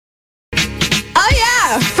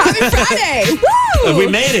Friday. Woo! We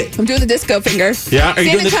made it. I'm doing the disco finger. Yeah?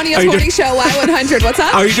 San Antonio's Morning Show, Y100. What's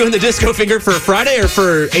up? Are you doing the disco finger for Friday or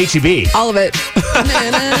for HEB? All of it.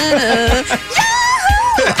 Yahoo!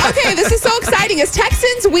 Okay, this is so exciting. As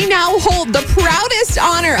Texans, we now hold the proudest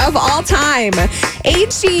honor of all time.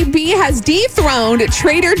 HEB has dethroned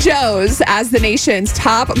Trader Joe's as the nation's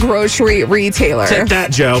top grocery retailer. Take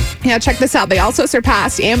that, Joe. Yeah, check this out. They also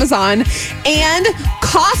surpassed Amazon and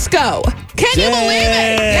Costco. Can you believe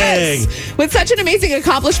it? Yes. With such an amazing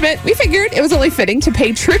accomplishment, we figured it was only fitting to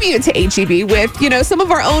pay tribute to HEB with, some of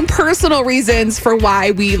our own personal reasons for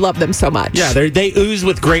why we love them so much. Yeah, they ooze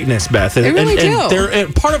with greatness, Beth. They really do. And they're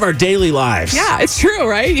part of our daily lives. Yeah, it's true,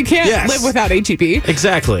 right? You can't live without HEB.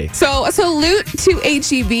 Exactly. So salute to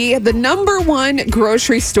HEB, the number one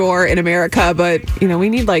grocery store in America. But, we need we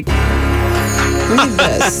need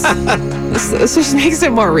this. This just makes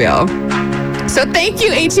it more real. So thank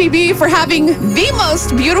you, HEB, for having the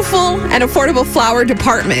most beautiful and affordable flower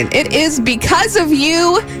department. It is because of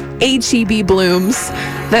you, HEB blooms,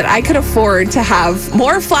 that I could afford to have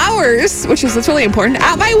more flowers, which is what's really important,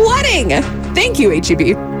 at my wedding. Thank you,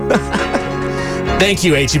 HEB. Thank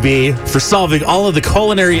you, HEB, for solving all of the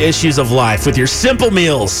culinary issues of life with your simple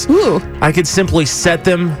meals. Ooh. I could simply set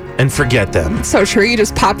them and forget them. So true. You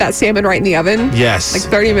just pop that salmon right in the oven? Yes.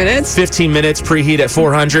 Like 30 minutes? 15 minutes, preheat at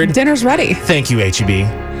 400. Dinner's ready. Thank you, HEB.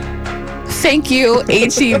 Thank you,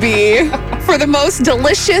 HEB, for the most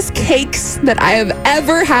delicious cakes that I have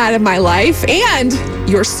ever had in my life and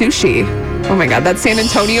your sushi. Oh my God, that San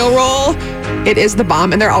Antonio roll, it is the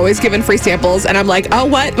bomb. And they're always giving free samples. And I'm like, oh,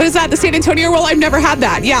 what? What is that? The San Antonio roll? I've never had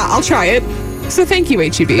that. Yeah, I'll try it. So thank you,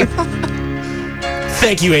 HEB.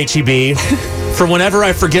 Thank you, HEB. For whenever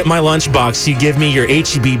I forget my lunchbox, you give me your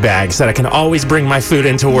HEB bags that I can always bring my food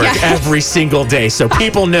into work every single day. So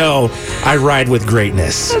people know I ride with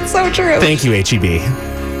greatness. That's so true. Thank you, HEB.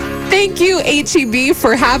 Thank you, HEB,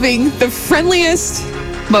 for having the friendliest,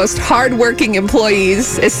 most hardworking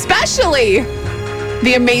employees, especially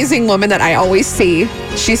the amazing woman that I always see.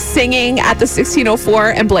 She's singing at the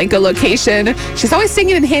 1604 and Blanco location. She's always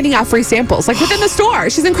singing and handing out free samples, like within the store.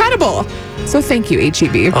 She's incredible. So thank you,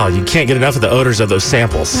 HEB. Oh, you can't get enough of the odors of those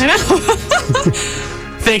samples. I know.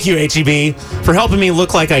 Thank you, HEB, for helping me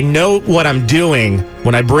look like I know what I'm doing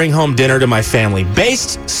when I bring home dinner to my family,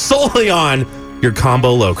 based solely on your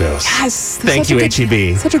Combo Locos. Yes. Thank you,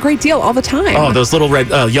 HEB. Such a great deal all the time. Oh, those little red,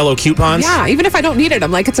 yellow coupons? Yeah, even if I don't need it,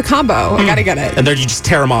 I'm like, it's a combo. I gotta get it. And then you just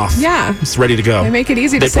tear them off. Yeah. It's ready to go. They make it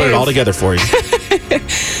easy to They put save. it all together for you.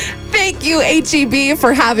 Thank you, HEB,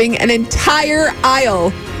 for having an entire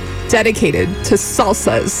aisle dedicated to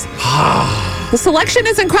salsas. The selection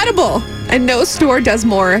is incredible, and no store does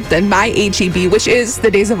more than my HEB, which is the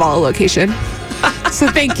Days of Alla location. So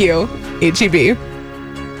thank you, HEB.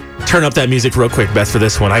 Turn up that music real quick, Beth, for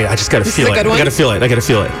this one. I just got to feel it. I got to feel it. I got to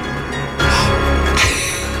feel it.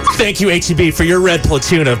 Thank you, HEB, for your red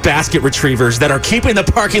platoon of basket retrievers that are keeping the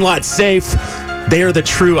parking lot safe. They are the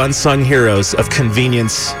true unsung heroes of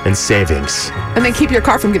convenience and savings. And then keep your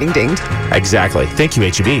car from getting dinged. Exactly. Thank you,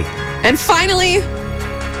 HEB. And finally,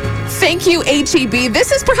 thank you, HEB.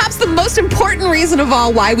 This is perhaps the most important reason of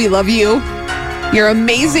all why we love you. Your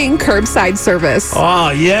amazing curbside service. Oh,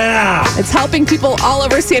 yeah. It's helping people all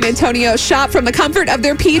over San Antonio shop from the comfort of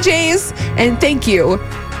their PJs. And thank you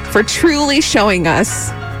for truly showing us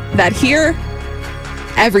that here,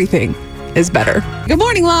 everything is better. Good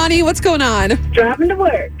morning, Lonnie. What's going on? Driving to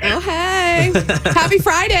work. Oh, hey. Happy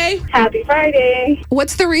Friday. Happy Friday.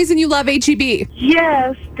 What's the reason you love HEB?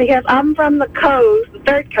 Yes, because I'm from the coast, the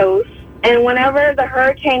third coast, and whenever the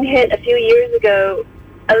hurricane hit a few years ago,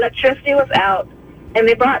 electricity was out, and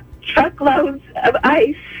they brought truckloads of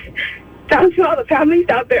ice down to all the families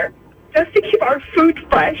out there just to keep our food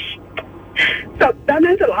fresh. So that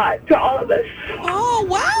means a lot to all of us. Oh,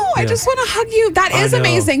 wow. I just want to hug you. That is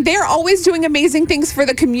amazing. They're always doing amazing things for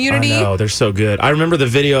the community. I know. They're so good. I remember the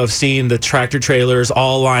video of seeing the tractor trailers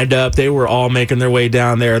all lined up. They were all making their way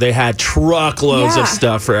down there. They had truckloads of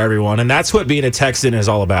stuff for everyone. And that's what being a Texan is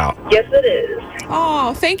all about. Yes, it is.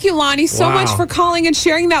 Oh, thank you, Lonnie, so much for calling and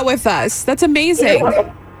sharing that with us. That's amazing.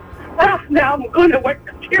 Now I'm going to work.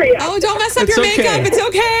 Oh, don't mess up your makeup. It's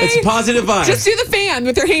okay. It's positive vibes. Just do the fan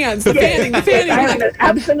with your hands. The fanning. I'm an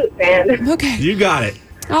absolute fan. Okay. You got it.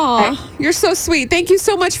 Oh, you're so sweet. Thank you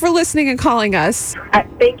so much for listening and calling us.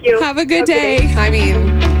 Thank you. Have a good day. I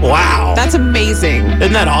mean, wow. That's amazing.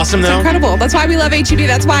 Isn't that awesome, though? It's incredible. That's why we love HEB.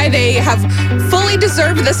 That's why they have fully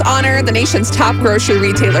deserved this honor, the nation's top grocery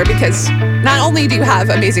retailer, because not only do you have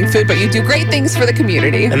amazing food, but you do great things for the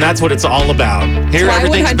community. And that's what it's all about. Here,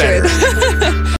 everything's better.